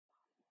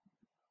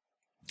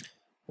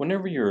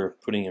Whenever you're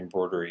putting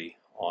embroidery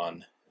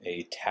on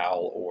a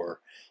towel or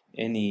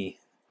any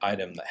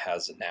item that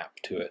has a nap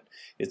to it,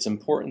 it's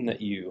important that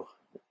you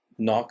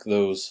knock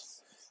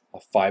those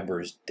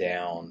fibers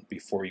down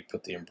before you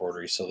put the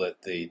embroidery so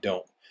that they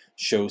don't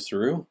show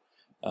through.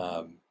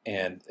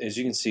 And as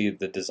you can see,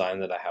 the design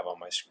that I have on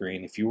my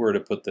screen, if you were to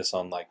put this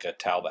on like a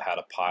towel that had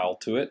a pile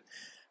to it,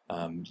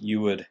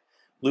 you would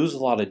lose a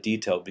lot of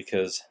detail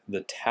because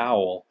the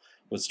towel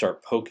would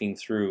start poking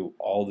through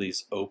all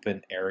these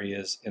open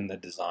areas in the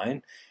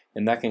design,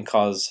 and that can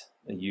cause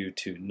you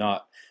to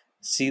not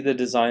see the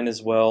design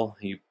as well.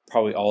 You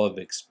probably all have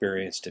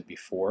experienced it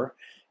before,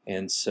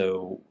 and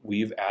so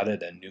we've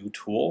added a new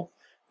tool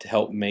to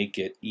help make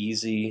it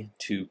easy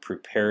to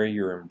prepare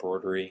your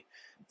embroidery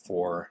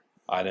for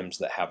items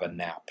that have a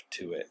nap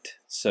to it.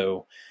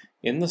 So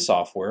in the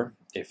software,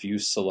 if you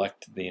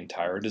select the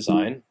entire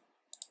design,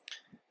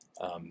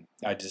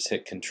 I just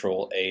hit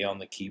Control A on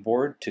the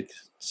keyboard to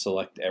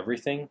select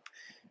everything.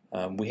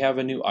 We have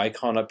a new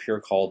icon up here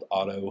called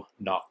Auto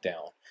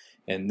Knockdown,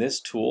 and this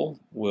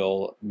tool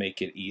will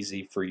make it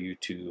easy for you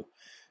to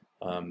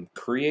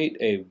create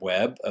a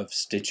web of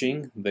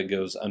stitching that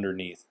goes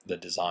underneath the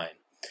design.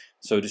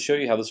 So to show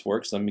you how this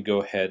works, let me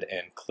go ahead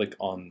and click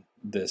on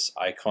this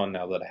icon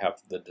now that I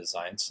have the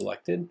design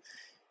selected,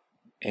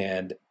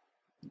 and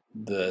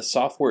the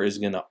software is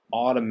going to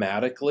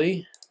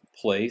automatically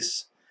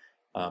place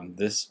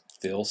this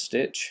fill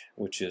stitch,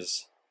 which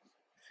is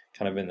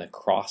kind of in the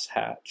cross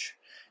hatch.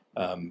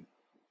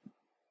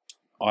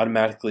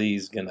 Automatically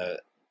is going to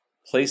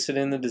place it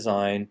in the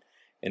design,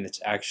 and it's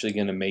actually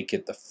going to make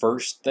it the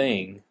first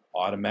thing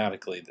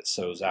automatically that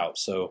sews out.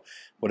 So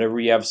whatever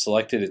you have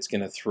selected, it's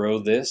going to throw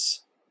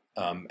this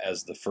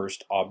as the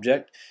first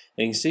object.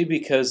 And you can see,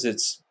 because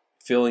it's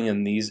filling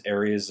in these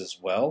areas as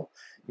well,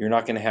 you're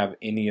not going to have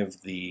any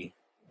of the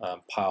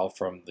pile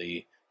from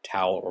the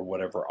towel or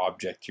whatever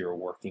object you're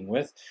working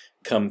with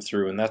come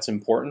through, and that's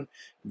important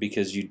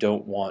because you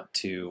don't want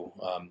to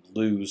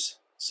lose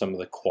some of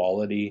the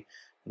quality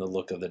and the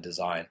look of the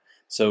design.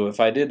 So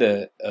if I did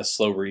a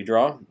slow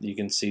redraw, you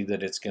can see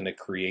that it's going to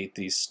create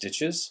these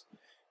stitches,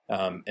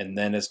 and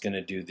then it's going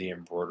to do the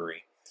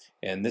embroidery,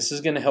 and this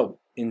is going to help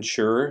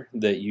ensure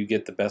that you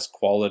get the best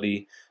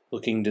quality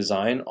looking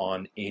design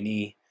on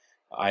any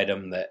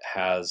item that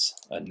has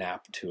a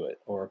nap to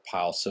it or a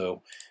pile.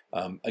 So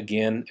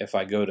again, if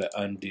I go to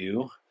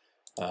undo,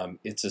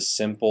 it's as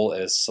simple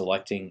as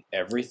selecting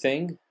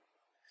everything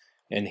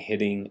and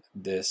hitting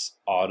this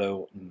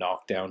Auto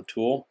Knockdown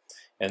tool,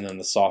 and then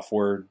the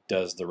software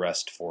does the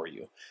rest for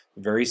you.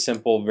 Very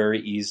simple,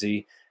 very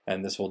easy,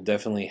 and this will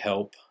definitely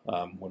help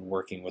when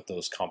working with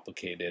those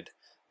complicated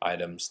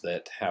items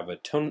that have a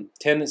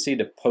tendency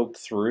to poke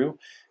through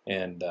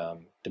and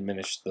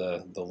diminish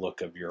the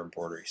look of your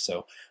embroidery.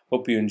 So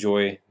hope you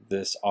enjoy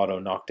this Auto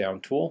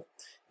Knockdown tool,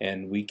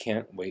 and we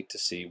can't wait to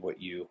see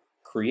what you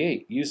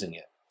create using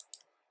it.